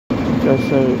Okay,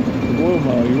 so the Royal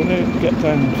Mile, you want to get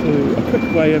down to, a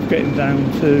quick way of getting down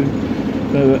to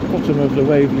the bottom of the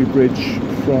Waverley Bridge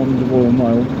from the Royal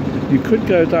Mile. You could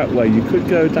go that way, you could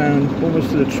go down almost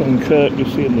to the Tron Kirk you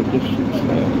see in the distance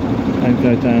there, and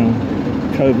go down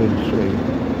Cockburn Street.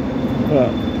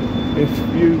 But if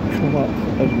you come up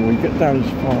as well, you get down as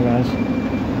far as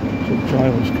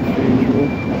St.Giles Cathedral,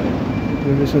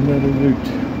 there is another route.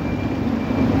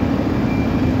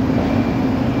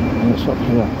 And it's up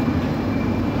here.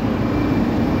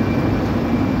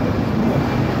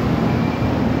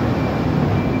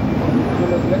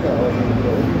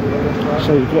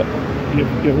 So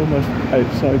you're almost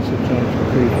outside St. Giles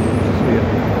Cathedral, here.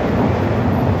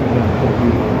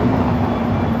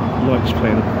 Lights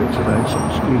playing up a bit today, so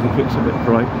excuse if it's a bit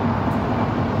bright.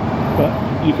 But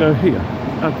you go here,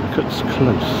 Advocates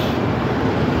Close.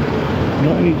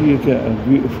 Not only do you get a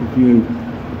beautiful view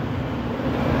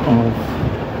of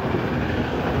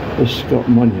the Scott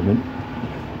Monument,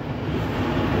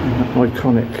 and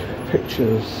iconic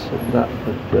pictures that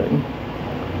would bring.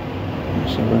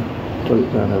 So put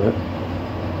it down a bit.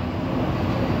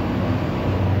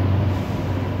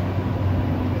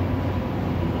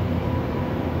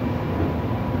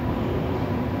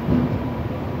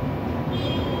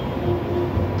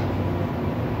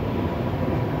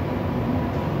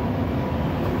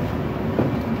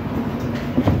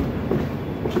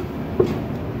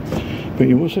 But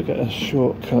you also get a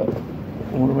shortcut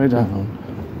all the way down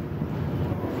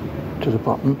to the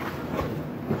bottom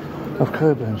of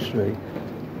Cockburn Street.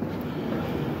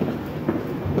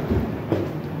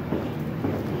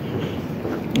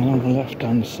 And on the left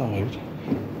hand side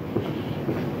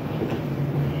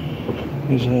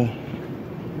is a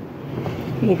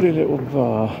lovely little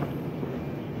bar,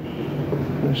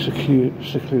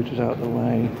 secluded out of the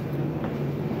way.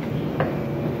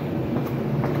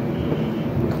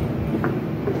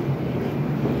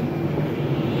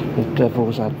 The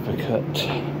Devil's Advocate.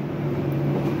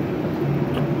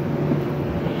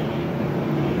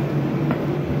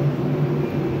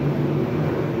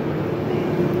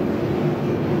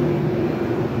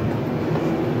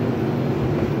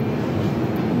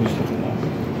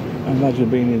 Imagine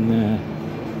being in there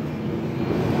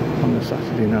on a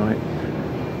Saturday night,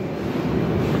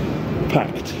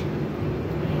 packed,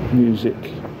 music,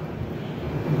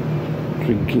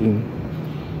 drinking,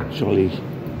 jolly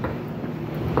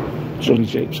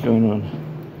japes going on.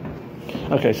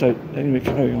 Okay, so then we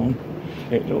carry on.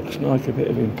 It looks like a bit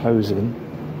of imposing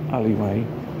alleyway,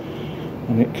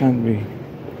 and it can be,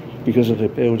 because of the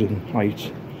building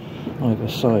height either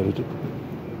side,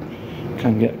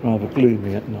 can get rather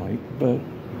gloomy at night, but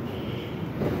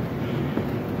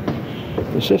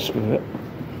persist with it.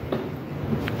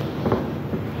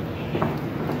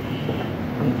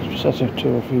 Set up 2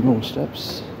 or 3 more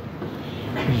steps.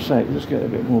 As I say, it just get a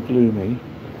bit more gloomy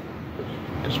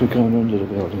because we're going under the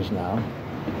buildings now.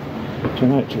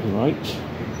 Turn out to the right,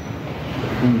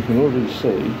 and you can already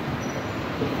see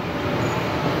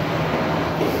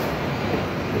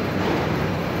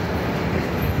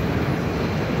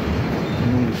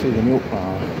the milk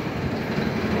bar.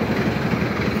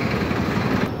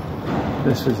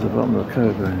 This is the bottom of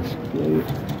Cockburn Street,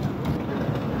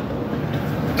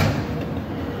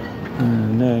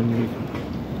 and then you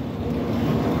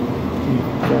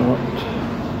go up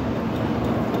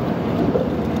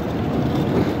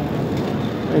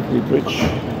Waverley Bridge,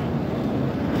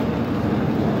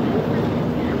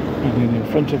 and then in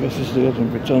front of us is the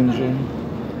Edinburgh Dungeon.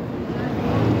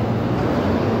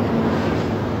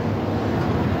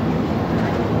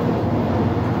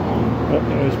 Up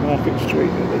there is Market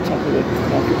Street, at the top of the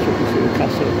Market Street you see the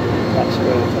castle, that's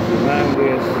where the top of the mound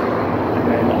is, and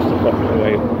then that's the popular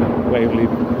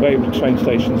Waverley train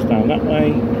station's down that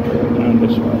way, and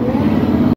this way.